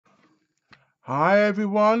Hi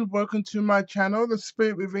everyone, welcome to my channel, The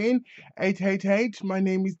Spirit Within 888. My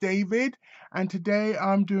name is David, and today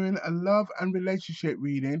I'm doing a love and relationship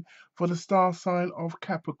reading for the star sign of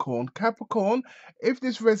Capricorn. Capricorn, if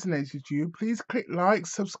this resonates with you, please click like,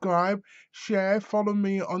 subscribe, share, follow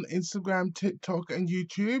me on Instagram, TikTok, and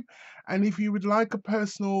YouTube. And if you would like a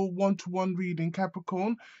personal one-to-one reading,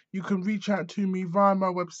 Capricorn, you can reach out to me via my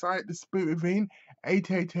website, The Spirit Within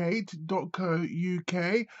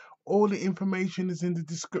 888.co.uk. All the information is in the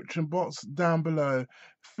description box down below.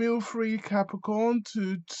 Feel free, Capricorn,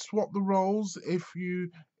 to swap the roles if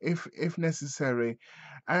necessary.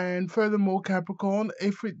 And furthermore, Capricorn,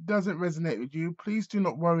 if it doesn't resonate with you, please do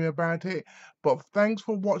not worry about it. But thanks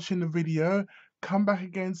for watching the video. Come back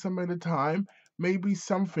again some other time. Maybe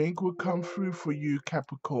something will come through for you,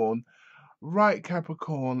 Capricorn. Right,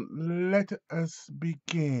 Capricorn, let us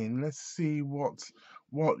begin. Let's see what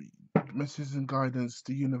messages and guidance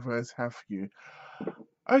the universe have for you.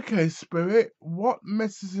 Okay, Spirit, what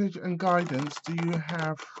message and guidance do you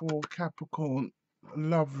have for Capricorn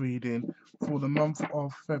love reading for the month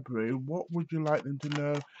of February? What would you like them to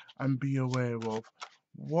know and be aware of?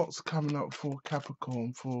 What's coming up for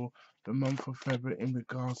Capricorn for the month of February in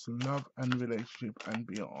regards to love and relationship and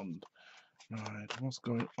beyond? Right, what's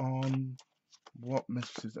going on? What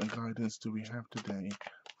messages and guidance do we have today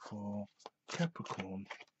for Capricorn?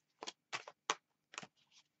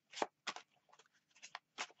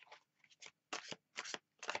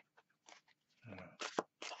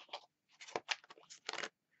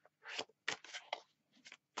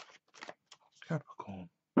 Capricorn,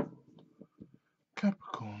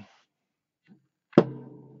 Capricorn,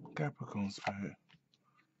 Capricorn Spirit.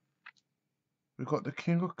 We've got the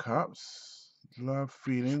King of Cups, love,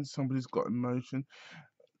 feelings, somebody's got emotion.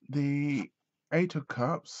 The Eight of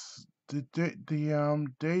Cups, the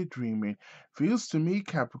daydreaming. Feels to me,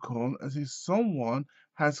 Capricorn, as if someone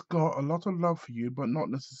has got a lot of love for you, but not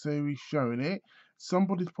necessarily showing it.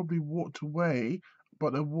 Somebody's probably walked away,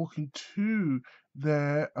 but they're walking to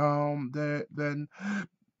their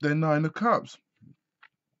Nine of Cups.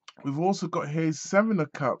 We've also got here Seven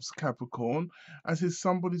of Cups, Capricorn, as if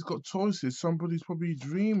somebody's got choices. Somebody's probably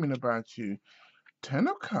dreaming about you. Ten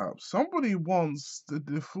of Cups. Somebody wants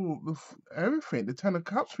the full, everything. The Ten of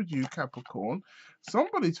Cups with you, Capricorn.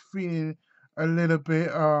 Somebody's feeling a little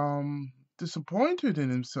bit disappointed in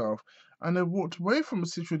himself, and they walked away from a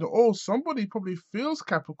situation. Or somebody probably feels,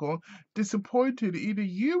 Capricorn, disappointed. Either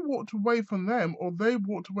you walked away from them, or they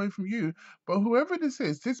walked away from you. But whoever this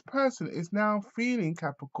person is now feeling,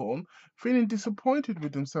 Capricorn, feeling disappointed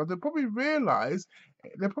with themselves. They probably realized,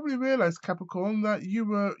 Capricorn, that you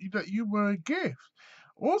were a gift.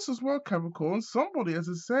 Also, as well, Capricorn, somebody, as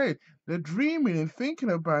I said, they're dreaming and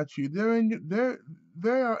thinking about you. They are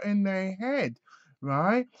in their head,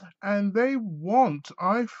 right? And I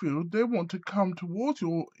feel, they want to come towards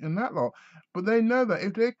you in that lot. But they know that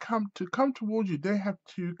if they come towards you, they have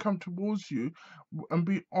to come towards you and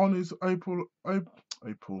be honest,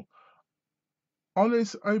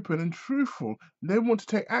 honest, open, and truthful. They want to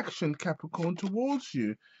take action, Capricorn, towards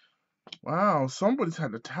you. Wow, somebody's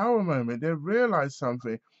had a tower moment. They realized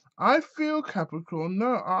something. I feel, Capricorn.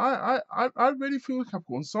 No, I really feel,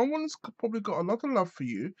 Capricorn. Someone's probably got a lot of love for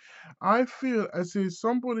you. I feel as if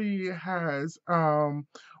somebody has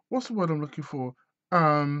what's the word I'm looking for?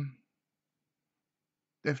 Um,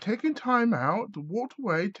 they've taken time out, walked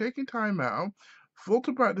away, taken time out, thought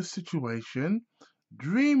about the situation,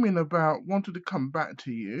 dreaming about wanting to come back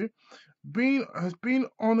to you, been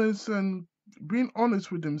honest and being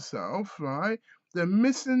honest with himself, right? They're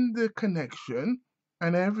missing the connection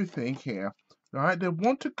and everything here, right? They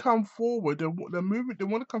want to come forward. They're moving. They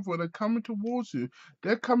want to come forward. They're coming towards you.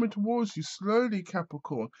 They're coming towards you slowly,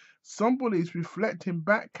 Capricorn. Somebody's reflecting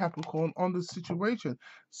back, Capricorn, on the situation.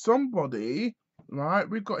 Somebody, right?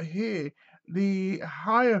 We've got here the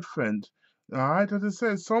Hierophant. Right, as I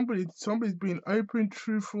said, somebody's being open,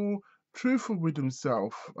 truthful with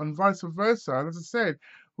himself, and vice versa. As I said,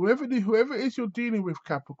 whoever it is you're dealing with,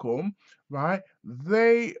 Capricorn, right?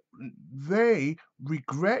 They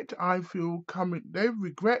regret. I feel coming. They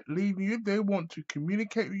regret leaving you. They want to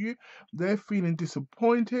communicate with you. They're feeling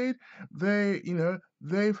disappointed.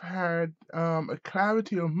 They've had a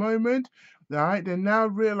clarity of moment. Right? They now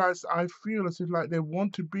realize, I feel as if like they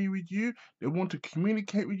want to be with you. They want to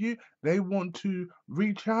communicate with you. They want to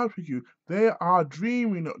reach out with you. They're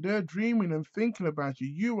dreaming and thinking about you.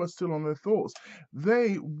 You are still on their thoughts.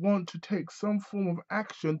 They want to take some form of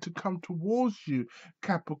action to come towards you,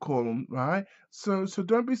 Capricorn. Capricorn, right? So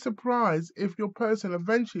don't be surprised if your person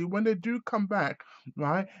eventually, when they do come back,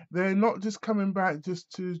 right, they're not just coming back just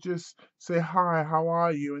to just say hi, how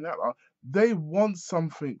are you, and that lot. They want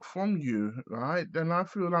something from you, right? Then I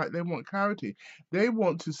feel like they want clarity. They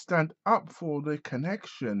want to stand up for the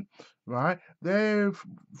connection, right? They're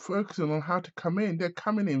focusing on how to come in. They're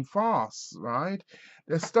coming in fast, right?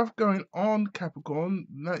 There's stuff going on, Capricorn,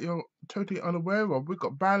 that you're totally unaware of. We've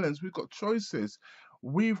got balance, we've got choices.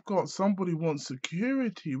 We've got somebody wants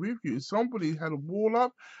security with you. Somebody had a wall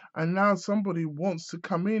up, and now somebody wants to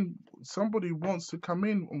come in. Somebody wants to come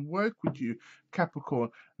in and work with you, Capricorn.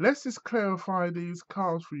 Let's just clarify these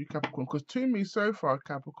cards for you, Capricorn, because to me so far,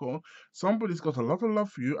 Capricorn, somebody's got a lot of love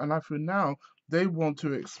for you, and I feel now they want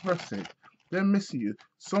to express it. They're missing you.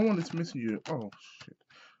 Someone is missing you. Oh shit.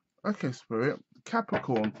 Okay, Spirit.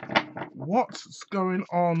 Capricorn, what's going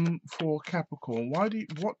on for Capricorn? What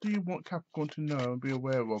do you want Capricorn to know and be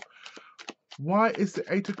aware of? Why is the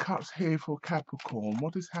Eight of Cups here for Capricorn?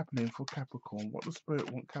 What is happening for Capricorn? What does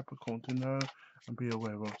Spirit want Capricorn to know and be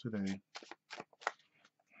aware of today?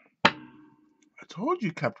 I told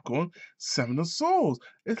you, Capricorn, Seven of Swords.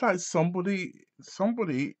 It's like somebody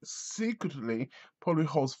secretly probably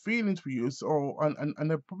holds feelings for you, so and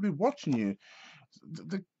they're probably watching you.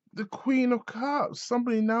 The the Queen of Cups.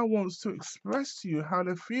 Somebody now wants to express to you how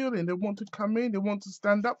they're feeling. They want to come in. They want to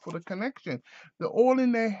stand up for the connection. They're all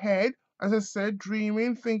in their head, as I said,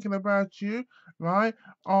 dreaming, thinking about you, right?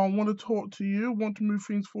 Want to talk to you, want to move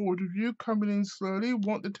things forward with you, coming in slowly,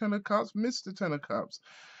 want the Ten of Cups, miss the Ten of Cups.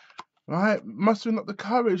 Right? Mustering up the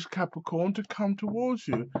courage, Capricorn, to come towards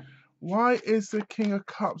you. Why is the King of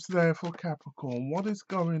Cups there for Capricorn? What is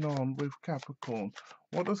going on with Capricorn?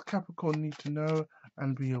 What does Capricorn need to know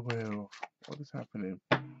and be aware of? What is happening?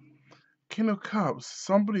 King of Cups,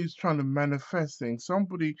 somebody's trying to manifest things.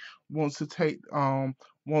 Somebody wants to take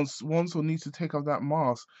wants or needs to take off that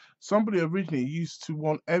mask. Somebody originally used to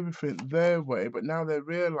want everything their way, but now they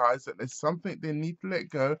realize that there's something they need to let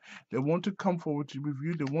go. They want to come forward with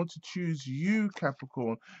you. They want to choose you,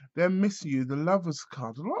 Capricorn. They're missing you. The Lovers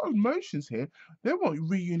card. A lot of emotions here. They want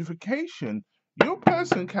reunification. Your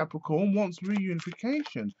person, Capricorn, wants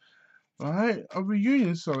reunification. Right, a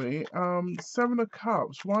reunion, sorry. Seven of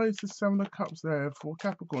Cups. Why is the Seven of Cups there for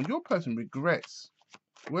Capricorn? Your person regrets.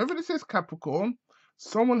 Whoever this is, Capricorn,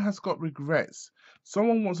 someone has got regrets.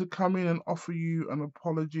 Someone wants to come in and offer you an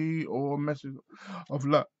apology or a message of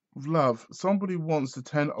love. Somebody wants the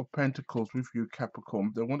Ten of Pentacles with you,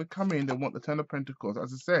 Capricorn. They want to come in, they want the Ten of Pentacles.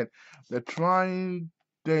 As I said, they're trying,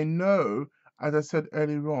 they know, as I said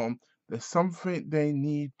earlier on, there's something they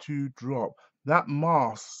need to drop. That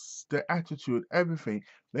mask, their attitude, everything,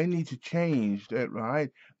 they need to change that, right?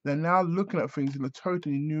 They're now looking at things in a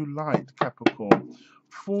totally new light, Capricorn.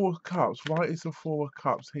 Four of Cups. Why is the Four of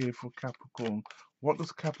Cups here for Capricorn? What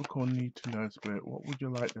does Capricorn need to know, Spirit? What would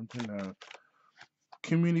you like them to know?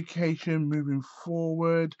 Communication, moving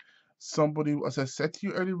forward. Somebody, as I said to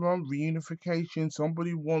you earlier on, reunification.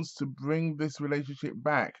 Somebody wants to bring this relationship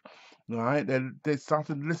back, right? They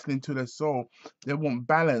started listening to their soul. They want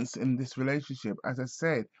balance in this relationship. As I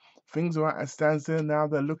said, things are at a standstill. Now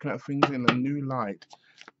they're looking at things in a new light.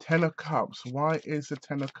 Ten of Cups. Why is the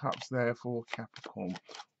Ten of Cups there for Capricorn?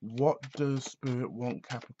 What does Spirit want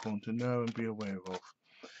Capricorn to know and be aware of?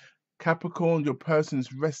 Capricorn, your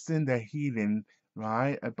person's resting, they're healing,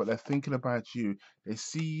 right? But they're thinking about you. They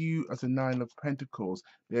see you as a Nine of Pentacles.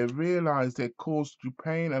 They realize they caused you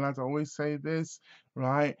pain. And as I always say this,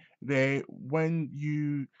 right?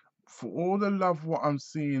 For all the love what I'm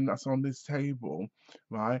seeing that's on this table,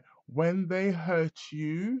 right? When they hurt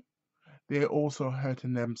you, they're also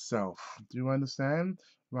hurting themselves. Do you understand?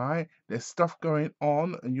 Right? There's stuff going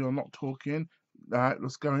on and you're not talking. Right?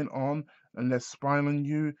 What's going on? And they're spying on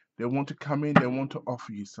you. They want to come in. They want to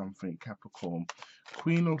offer you something, Capricorn.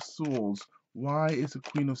 Queen of Swords. Why is the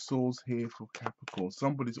Queen of Swords here for Capricorn?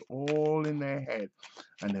 Somebody's all in their head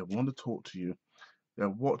and they want to talk to you. They're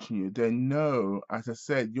watching you. They know, as I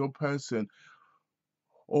said, your person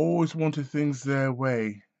always wanted things their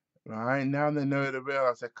way, right? Now they know they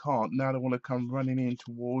realize they can't. Now they want to come running in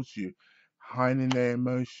towards you, hiding their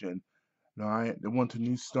emotion, right? They want a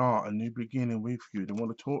new start, a new beginning with you. They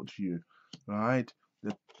want to talk to you, right?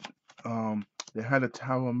 They, they had a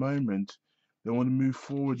tower moment. They want to move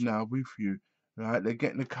forward now with you, right? They're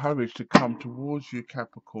getting the courage to come towards you,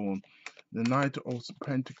 Capricorn. The Knight of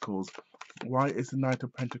Pentacles. Why is the Knight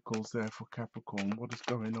of Pentacles there for Capricorn? What is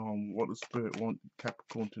going on? What does Spirit want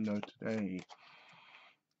Capricorn to know today?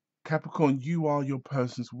 Capricorn, you are your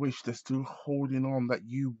person's wish. They're still holding on that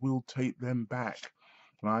you will take them back.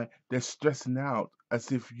 right? They're stressing out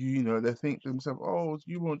as if they think to themselves, "Oh,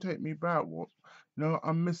 you won't take me back. What? No,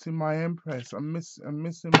 I'm missing my Empress. I'm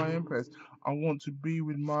missing my Empress. I want to be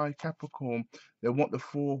with my Capricorn." They want the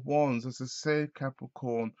Four of Wands, as I said,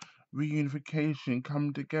 Capricorn. Reunification,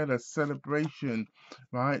 coming together, celebration,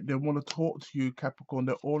 right? They want to talk to you, Capricorn.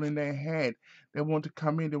 They're all in their head. They want to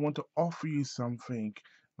come in. They want to offer you something,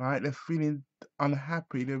 right? They're feeling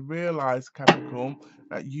unhappy. They realize, Capricorn,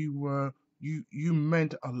 that you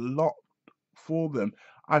meant a lot for them.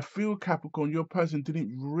 I feel, Capricorn, your person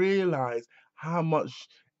didn't realize how much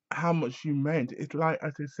you meant. It's like,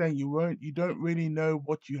 as I say, you don't really know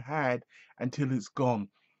what you had until it's gone.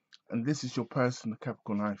 And this is your person,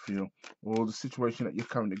 Capricorn, I feel, or the situation that you're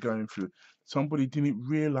currently going through. Somebody didn't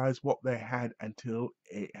realize what they had until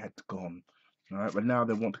it had gone. All right, but now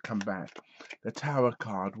they want to come back. The Tower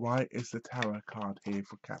card. Why is the Tower card here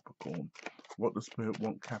for Capricorn? What does Spirit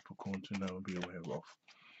want Capricorn to know and be aware of?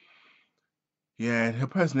 Yeah, the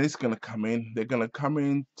person is going to come in. They're going to come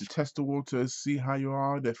in to test the waters, see how you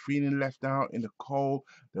are. They're feeling left out in the cold.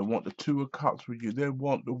 They want the Two of Cups with you. They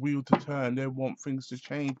want the wheel to turn. They want things to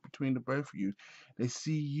change between the both of you. They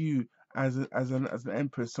see you as an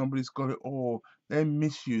empress. Somebody's got it all. They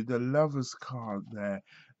miss you. The Lovers card there,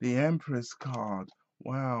 the Empress card.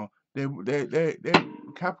 Wow. They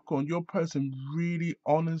Capricorn, your person really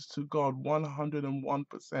honest to God,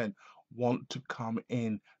 101% want to come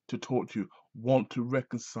in to talk to you, want to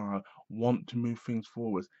reconcile, want to move things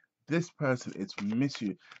forward. This person is miss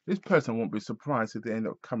you. This person won't be surprised if they end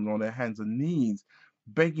up coming on their hands and knees,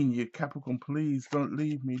 begging you, Capricorn, please don't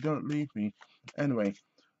leave me, don't leave me. Anyway,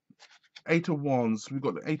 Eight of Wands. We've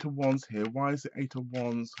got the Eight of Wands here. Why is the Eight of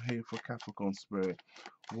Wands here for Capricorn Spirit?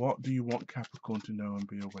 What do you want Capricorn to know and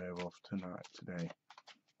be aware of today?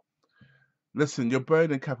 Listen, your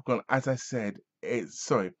burden, Capricorn, as I said,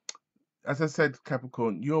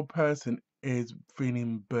 Capricorn, your person is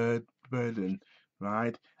feeling burdened,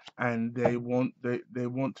 right? And they want to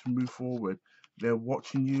move forward. They're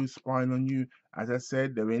watching you, spying on you. As I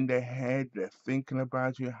said, they're in their head. They're thinking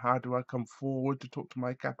about you. How do I come forward to talk to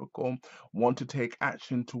my Capricorn? Want to take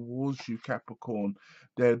action towards you, Capricorn.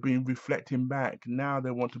 They've been reflecting back. Now they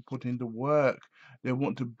want to put in the work. They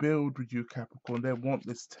want to build with you, Capricorn. They want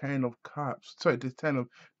this Ten of Cups. Sorry, this Ten of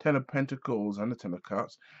Pentacles and the Ten of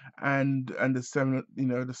Cups and the seven,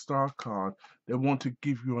 the Star card. They want to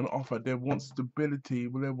give you an offer. They want stability.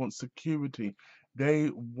 They want security. They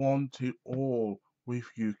want it all with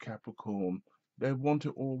you, Capricorn. They want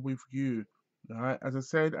it all with you. All right, as I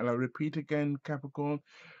said, and I repeat again, Capricorn,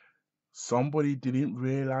 somebody didn't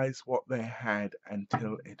realize what they had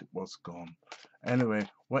until it was gone. Anyway,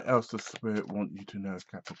 what else does Spirit want you to know,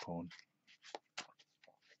 Capricorn?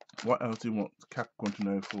 What else do you want Capricorn to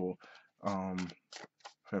know for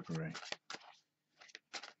February?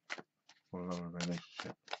 For a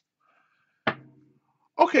relationship.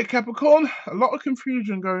 Okay, Capricorn, a lot of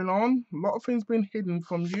confusion going on, a lot of things being hidden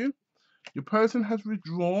from you. Your person has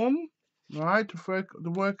withdrawn, right, to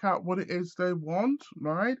work out what it is they want,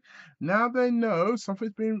 right? Now they know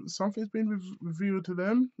something's been revealed to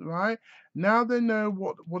them, right? Now they know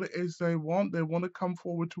what it is they want. They want to come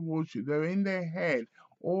forward towards you. They're in their head,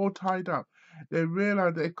 all tied up. They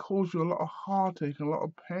realize that it caused you a lot of heartache and a lot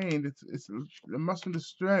of pain. It's a muster of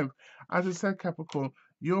strength. As I said, Capricorn,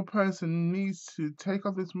 your person needs to take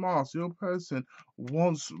off this mask. Your person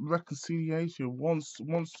wants reconciliation, wants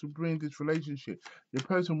to bring this relationship. The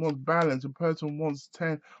person wants balance. The person wants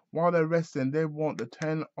 10. While they're resting, they want the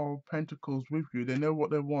 10 of Pentacles with you. They know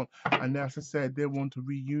what they want. And as I said, they want a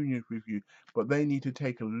reunion with you. But they need to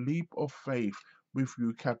take a leap of faith with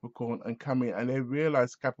you, Capricorn, and come in. And they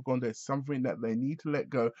realize, Capricorn, there's something that they need to let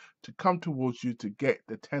go to come towards you to get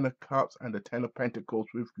the 10 of Cups and the 10 of Pentacles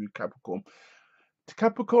with you, Capricorn.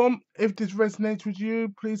 Capricorn, if this resonates with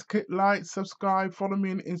you, please click like, subscribe, follow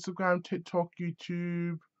me on Instagram, TikTok,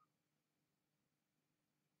 YouTube,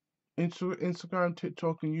 Instagram,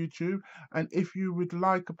 TikTok, and YouTube. And if you would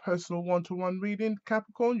like a personal one-to-one reading,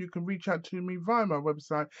 Capricorn, you can reach out to me via my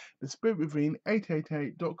website,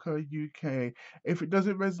 thespiritwithin888.co.uk. If it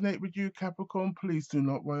doesn't resonate with you, Capricorn, please do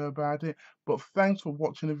not worry about it. But thanks for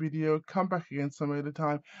watching the video. Come back again some other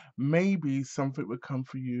time. Maybe something will come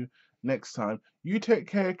for you next time. You take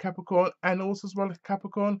care, Capricorn, and also as well as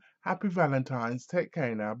Capricorn, happy Valentine's. Take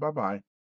care now. Bye-bye.